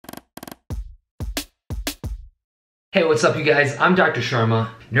Hey, what's up you guys? I'm Dr. Sharma.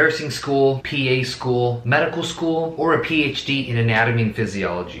 Nursing school, PA school, medical school, or a PhD in anatomy and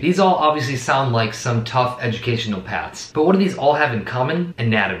physiology. These all obviously sound like some tough educational paths. But what do these all have in common?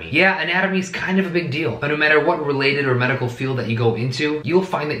 Anatomy. Yeah, anatomy is kind of a big deal. But no matter what related or medical field that you go into, you'll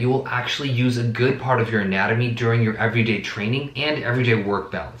find that you will actually use a good part of your anatomy during your everyday training and everyday work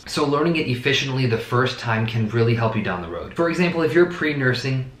balance. So learning it efficiently the first time can really help you down the road. For example, if you're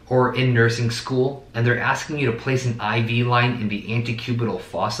pre-nursing or in nursing school and they're asking you to place an IV line in the antecubital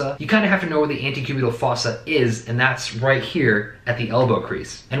fossa, you kind of have to know where the antecubital fossa is, and that's right here at the elbow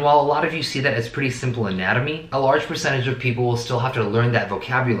crease. And while a lot of you see that as pretty simple anatomy, a large percentage of people will still have to learn that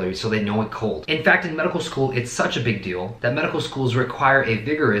vocabulary so they know it cold. In fact, in medical school, it's such a big deal that medical schools require a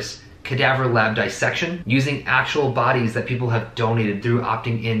vigorous cadaver lab dissection using actual bodies that people have donated through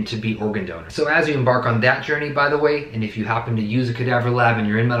opting in to be organ donors. So as you embark on that journey, by the way, and if you happen to use a cadaver lab and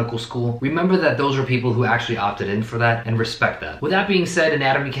you're in medical school, remember that those are people who actually opted in for that and respect that. With that being said,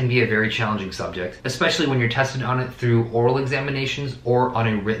 anatomy can be a very challenging subject, especially when you're tested on it through oral examinations or on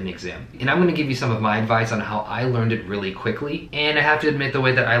a written exam. And I'm going to give you some of my advice on how I learned it really quickly, and I have to admit the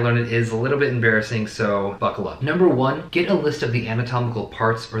way that I learned it is a little bit embarrassing, so buckle up. Number one, get a list of the anatomical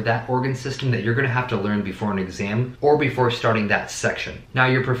parts or that organ system that you're going to have to learn before an exam or before starting that section. Now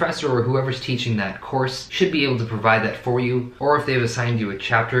your professor or whoever's teaching that course should be able to provide that for you, or if they've assigned you a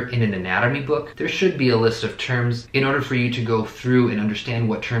chapter in an anatomy book, there should be a list of terms in order for you to go through and understand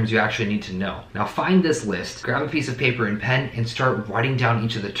what terms you actually need to know. Now find this list, grab a piece of paper and pen and start writing down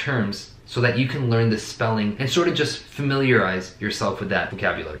each of the terms so that you can learn the spelling and sort of just familiarize yourself with that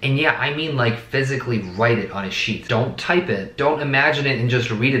vocabulary. And yeah, I mean like physically write it on a sheet. Don't type it, don't imagine it and just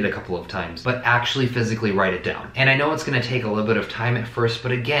read it a couple of times, but actually physically write it down. And I know it's gonna take a little bit of time at first,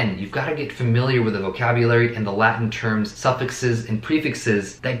 but again, you've gotta get familiar with the vocabulary and the Latin terms, suffixes, and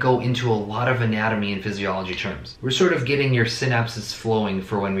prefixes that go into a lot of anatomy and physiology terms. We're sort of getting your synapses flowing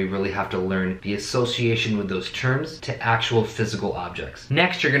for when we really have to learn the association with those terms to actual physical objects.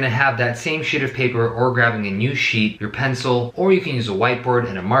 Next, you're gonna have that same sheet of paper or grabbing a new sheet, your pencil, or you can use a whiteboard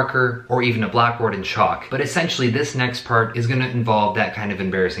and a marker, or even a blackboard and chalk. But essentially this next part is gonna involve that kind of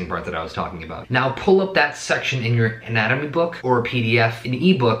embarrassing part that I was talking about. Now pull up that section in your anatomy book or a PDF, an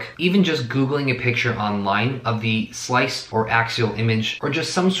ebook, even just Googling a picture online of the slice or axial image, or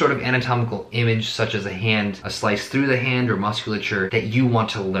just some sort of anatomical image such as a hand, a slice through the hand or musculature that you want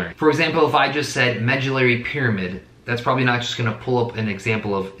to learn. For example, if I just said medullary pyramid, that's probably not just gonna pull up an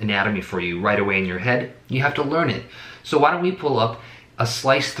example of anatomy for you right away in your head. You have to learn it. So why don't we pull up a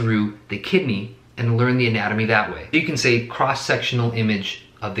slice through the kidney and learn the anatomy that way. You can say cross-sectional image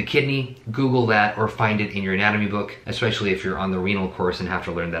of the kidney, Google that, or find it in your anatomy book, especially if you're on the renal course and have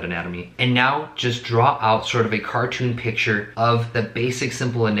to learn that anatomy. And now just draw out sort of a cartoon picture of the basic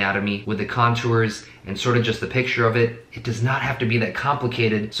simple anatomy with the contours and sort of just the picture of it. It does not have to be that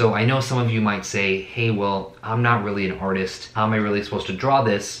complicated. So I know some of you might say, hey, well, I'm not really an artist. How am I really supposed to draw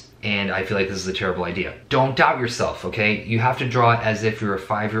this? And I feel like this is a terrible idea. Don't doubt yourself, okay? You have to draw it as if you're a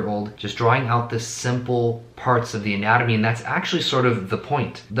 5-year-old, just drawing out the simple parts of the anatomy, and that's actually sort of the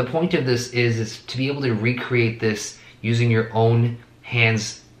point. The point of this is to be able to recreate this using your own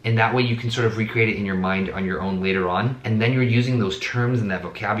hands, and that way you can sort of recreate it in your mind on your own later on. And then you're using those terms and that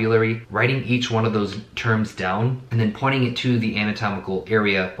vocabulary, writing each one of those terms down, and then pointing it to the anatomical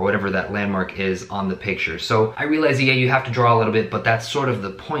area or whatever that landmark is on the picture. So I realize, yeah, you have to draw a little bit, but that's sort of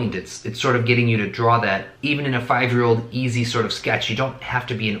the point. It's sort of getting you to draw that. Even in a 5-year-old easy sort of sketch, you don't have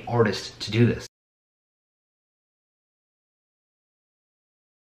to be an artist to do this.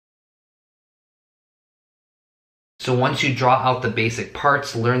 So once you draw out the basic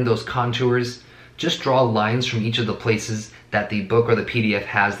parts, learn those contours, just draw lines from each of the places that the book or the PDF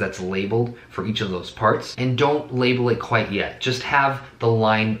has that's labeled for each of those parts. And don't label it quite yet. Just have the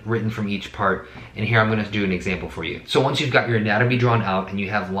line written from each part. And here I'm gonna do an example for you. So once you've got your anatomy drawn out and you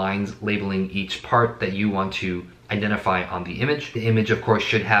have lines labeling each part that you want to identify on the image of course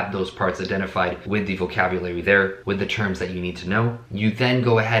should have those parts identified with the vocabulary there, with the terms that you need to know. You then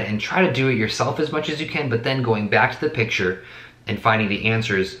go ahead and try to do it yourself as much as you can, but then going back to the picture and finding the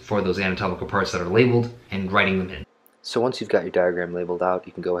answers for those anatomical parts that are labeled and writing them in. So once you've got your diagram labeled out,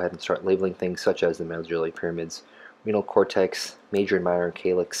 you can go ahead and start labeling things such as the medullary pyramids, renal cortex, major and minor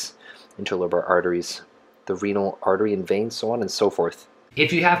calyx, interlobar arteries, the renal artery and veins, so on and so forth.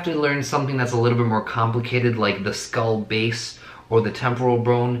 If you have to learn something that's a little bit more complicated, like the skull base or the temporal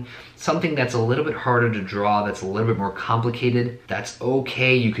bone, something that's a little bit harder to draw, that's a little bit more complicated, that's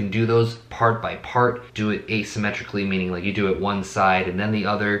okay. You can do those part by part. Do it asymmetrically, meaning like you do it one side and then the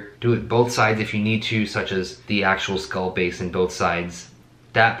other. Do it both sides if you need to, such as the actual skull base and both sides.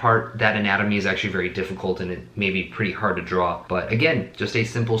 that anatomy is actually very difficult and it may be pretty hard to draw. But again, just a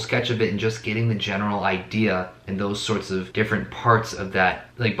simple sketch of it and just getting the general idea and those sorts of different parts of that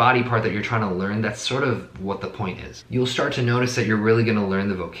like body part that you're trying to learn, that's sort of what the point is. You'll start to notice that you're really going to learn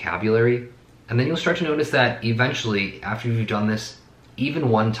the vocabulary, and then you'll start to notice that eventually, after you've done this even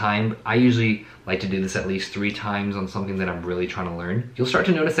one time, I usually like to do this at least 3 times on something that I'm really trying to learn, you'll start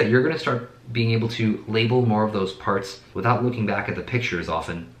to notice that you're going to start being able to label more of those parts without looking back at the pictures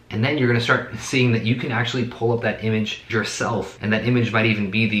often. And then you're going to start seeing that you can actually pull up that image yourself, and that image might even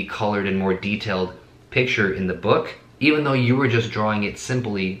be the colored and more detailed picture in the book, even though you were just drawing it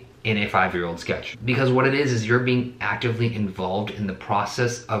simply in a 5-year-old sketch. Because what it is you're being actively involved in the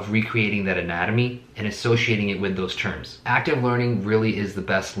process of recreating that anatomy and associating it with those terms. Active learning really is the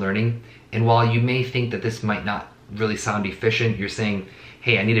best learning, and while you may think that this might not really sound efficient, you're saying,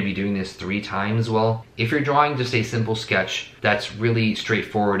 hey, I need to be doing this 3 times. Well, if you're drawing just a simple sketch that's really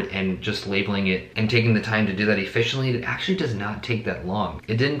straightforward and just labeling it and taking the time to do that efficiently, it actually does not take that long.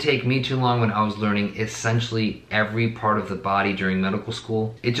 It didn't take me too long when I was learning essentially every part of the body during medical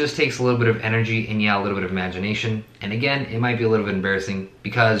school. It just takes a little bit of energy and yeah, a little bit of imagination. And again, it might be a little bit embarrassing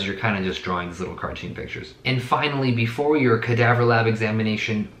because you're kind of just drawing these little cartoon pictures. And finally, before your cadaver lab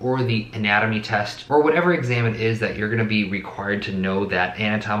examination or the anatomy test or whatever exam it is that you're going to be required to know that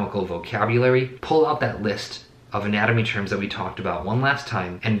anatomical vocabulary, pull out that list of anatomy terms that we talked about one last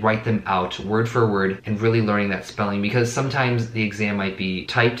time and write them out word for word and really learning that spelling, because sometimes the exam might be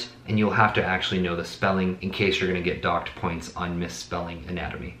typed and you'll have to actually know the spelling in case you're going to get docked points on misspelling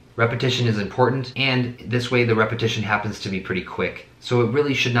anatomy. Repetition is important, and this way the repetition happens to be pretty quick. So it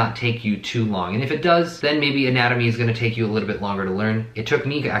really should not take you too long. And if it does, then maybe anatomy is going to take you a little bit longer to learn. It took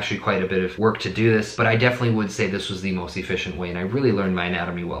me actually quite a bit of work to do this, but I definitely would say this was the most efficient way, and I really learned my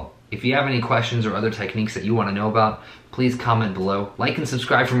anatomy well. If you have any questions or other techniques that you want to know about, please comment below. Like and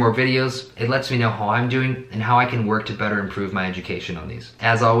subscribe for more videos. It lets me know how I'm doing and how I can work to better improve my education on these.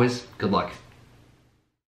 As always, good luck.